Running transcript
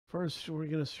First, we're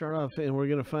going to start off and we're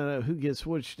going to find out who gets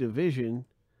which division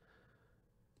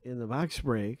in the box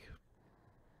break.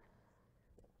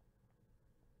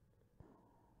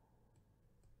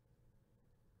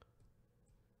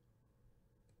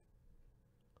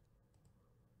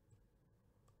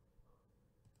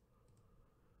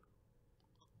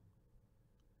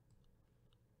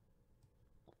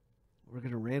 We're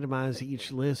going to randomize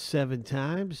each list 7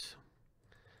 times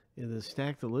and then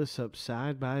stack the lists up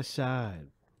side by side.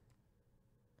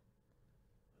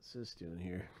 What's this doing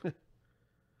here?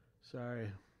 Sorry.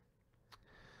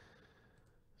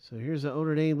 So here's the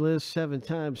owner name list 7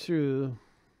 times through.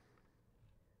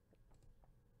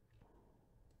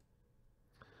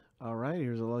 All right,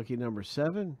 here's a lucky number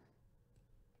 7.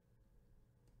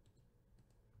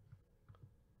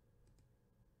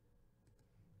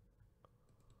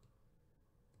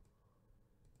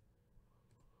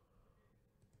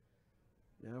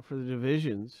 Now for the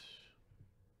divisions.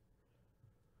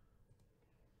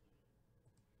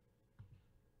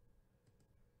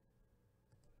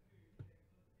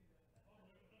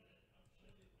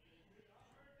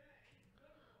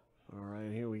 All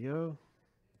right, here we go.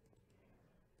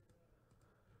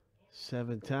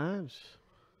 7 times.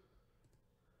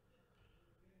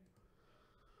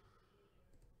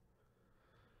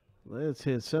 Let's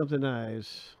hit something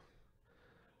nice.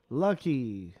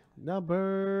 Lucky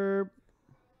number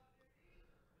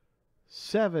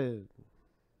 7.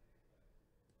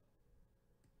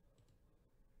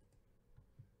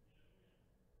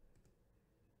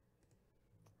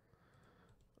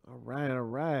 All right, all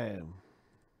right.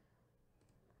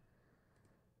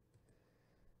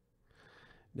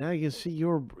 Now you can see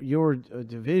your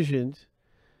division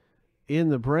in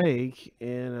the break,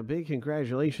 and a big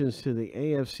congratulations to the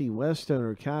AFC West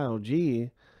owner Kyle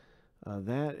G.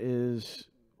 That is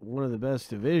one of the best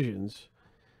divisions.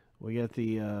 We got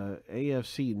the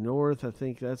AFC North. I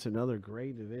think that's another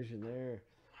great division there.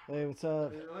 Hey, what's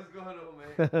up? What's going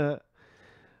on,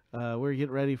 man? We're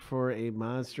getting ready for a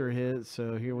monster hit,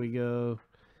 so here we go.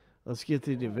 Let's get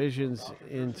the divisions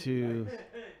into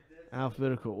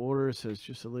alphabetical order, so it's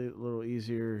just a little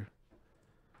easier.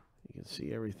 You can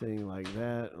see everything like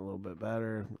that a little bit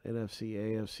better. NFC,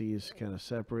 AFC is kind of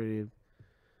separated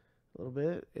a little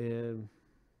bit, and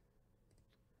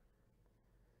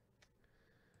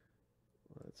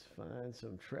let's find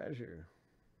some treasure.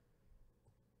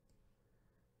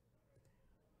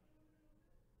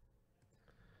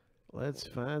 Let's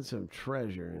find some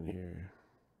treasure in here.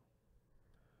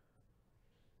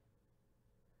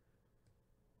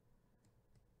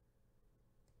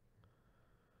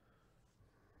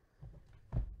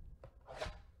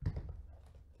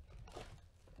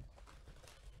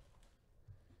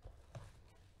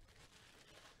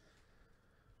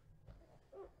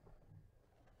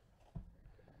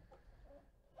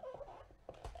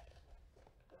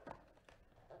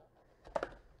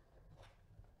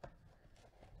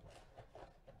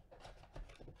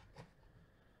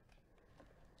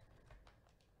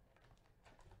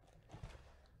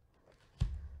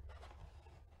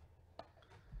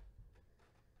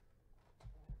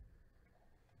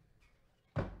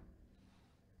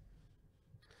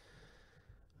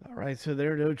 All right, so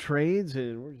there are no trades,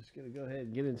 and we're just going to go ahead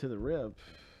and get into the rip.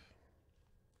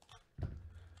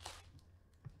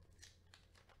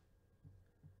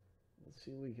 Let's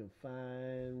see what we can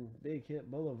find. Big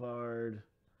Hit Boulevard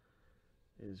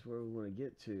is where we want to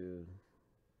get to.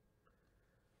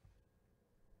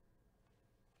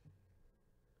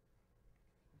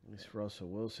 This Russell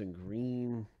Wilson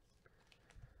green.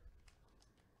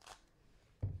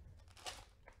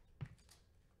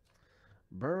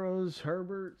 Burrows,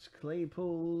 Herberts,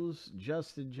 Claypools,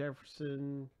 Justin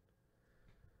Jefferson.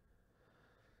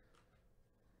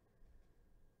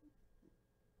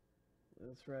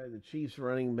 That's right, the Chiefs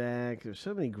running back. There's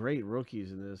so many great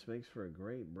rookies in this. Makes for a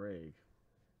great break.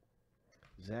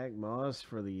 Zach Moss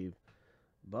for the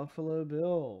Buffalo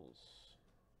Bills.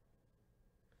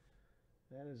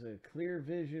 That is a clear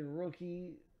vision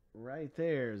rookie right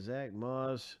there. Zach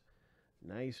Moss.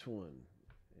 Nice one.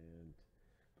 And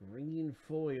green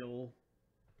foil,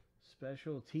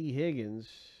 special T. Higgins.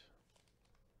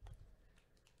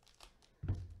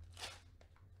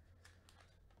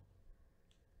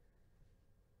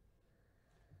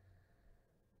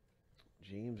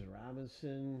 James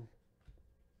Robinson.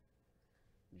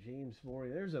 James Morey.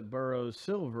 There's a Burrow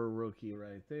silver rookie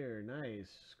right there.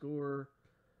 Nice. Score.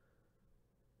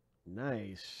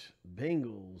 Nice.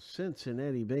 Bengals.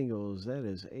 Cincinnati Bengals. That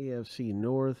is AFC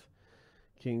North.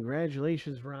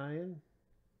 Congratulations, Ryan.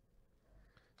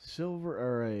 Silver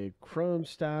or a chrome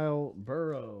style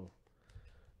Burrow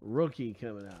rookie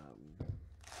coming out.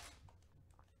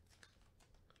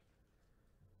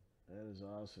 That is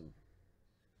awesome.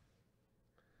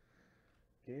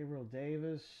 Gabriel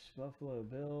Davis, Buffalo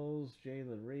Bills,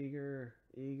 Jalen Rieger,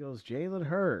 Eagles, Jalen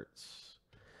Hurts.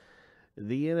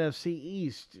 The NFC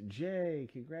East, Jay,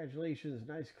 congratulations.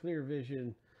 Nice clear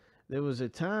vision. There was a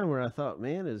time where I thought,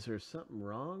 man, is there something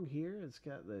wrong here?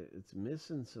 It's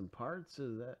missing some parts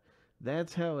of that.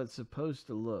 That's how it's supposed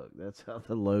to look. That's how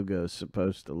the logo is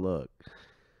supposed to look.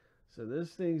 So this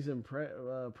thing's in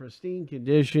pristine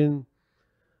condition.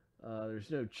 There's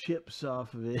no chips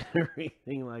off of it or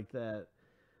anything like that.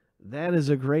 That is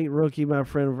a great rookie, my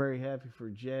friend. I'm very happy for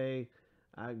Jay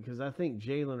because I think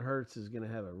Jalen Hurts is going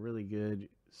to have a really good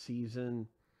season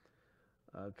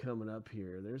coming up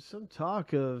here. There's some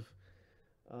talk of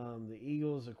the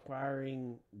Eagles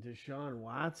acquiring Deshaun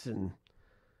Watson,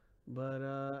 but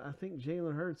I think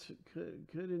Jalen Hurts could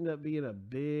end up being a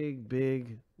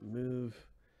big move,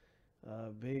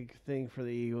 big thing for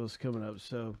the Eagles coming up.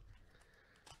 So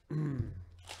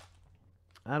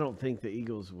I don't think the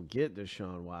Eagles will get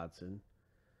Deshaun Watson,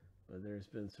 but there's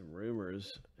been some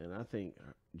rumors, and I think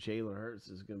Jalen Hurts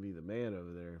is going to be the man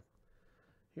over there.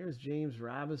 Here's James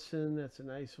Robinson. That's a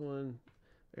nice one.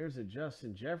 There's a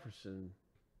Justin Jefferson.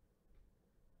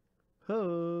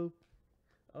 Oh,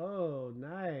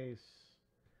 nice.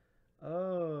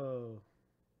 Oh,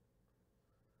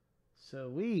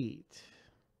 sweet.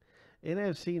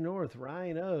 NFC North,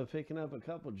 Ryan O picking up a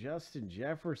couple Justin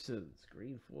Jeffersons.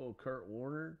 Green foil, Kurt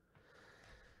Warner.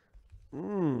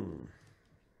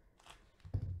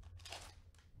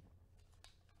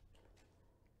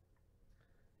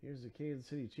 Here's the Kansas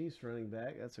City Chiefs running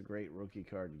back. That's a great rookie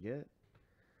card to get.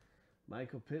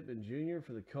 Michael Pittman Jr.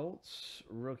 for the Colts,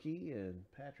 rookie. And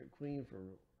Patrick Queen for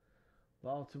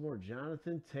Baltimore.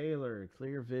 Jonathan Taylor,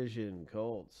 clear vision,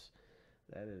 Colts.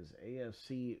 That is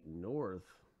AFC North.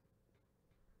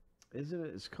 Isn't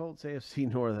it? It's Colts AFC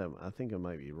North. I think I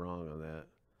might be wrong on that.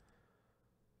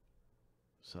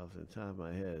 So off the top of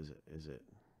my head, is it?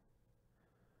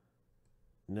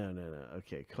 No.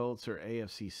 Okay, Colts are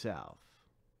AFC South.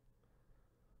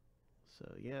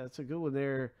 So yeah, it's a good one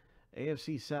there.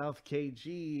 AFC South,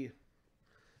 KG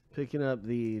picking up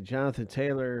the Jonathan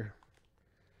Taylor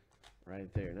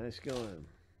right there. Nice going.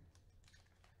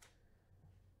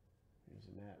 Here's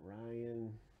Matt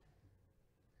Ryan.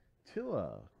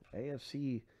 Tua.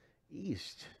 AFC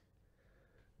East.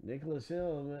 Nicholas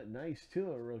Hill, nice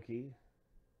Tua rookie.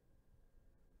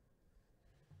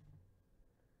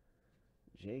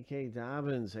 J.K.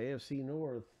 Dobbins, AFC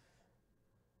North.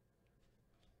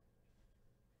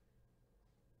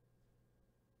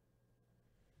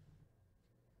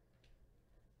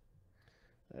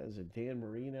 That is a Dan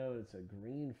Marino. It's a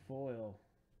green foil.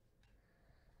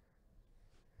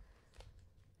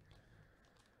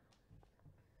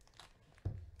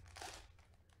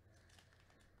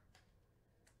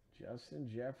 Justin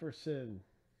Jefferson.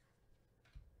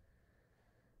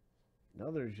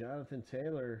 Another Jonathan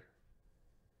Taylor.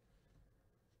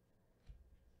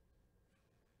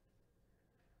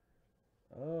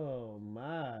 Oh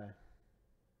my.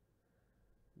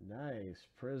 Nice.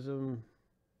 Prism.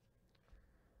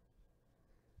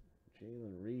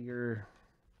 Jalen Rieger.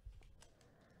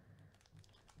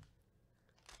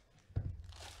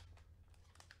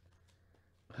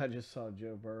 I just saw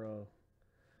Joe Burrow.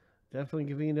 Definitely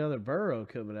give me another Burrow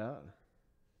coming out.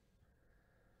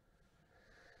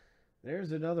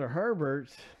 There's another Herbert.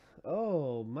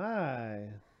 Oh my.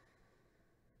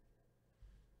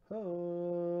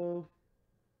 Ho.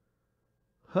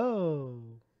 Ho.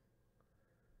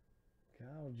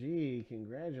 Kyle G,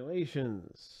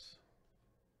 congratulations.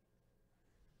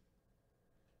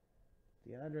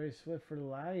 DeAndre Swift for the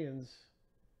Lions.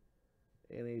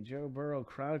 And a Joe Burrow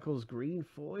Chronicles green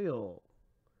foil.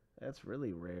 That's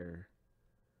really rare.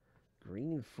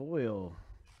 Green foil.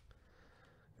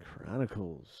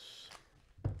 Chronicles.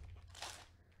 So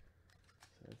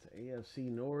that's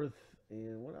AFC North.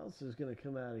 And what else is going to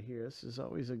come out of here? This is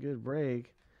always a good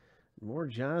break. More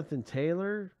Jonathan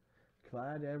Taylor.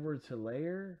 Clyde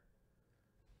Edwards-Helaire.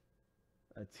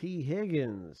 A T.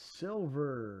 Higgins.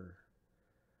 Silver.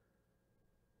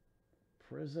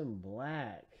 Prism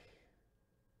Black.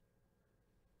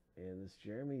 And this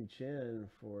Jeremy Chin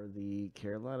for the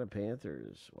Carolina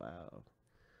Panthers. Wow.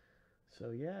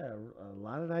 So, yeah, a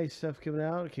lot of nice stuff coming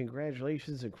out.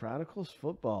 Congratulations in Chronicles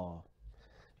football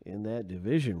in that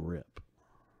division rip.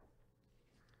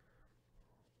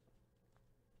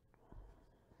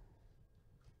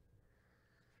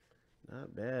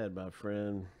 Not bad, my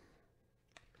friend.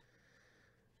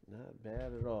 Not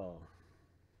bad at all.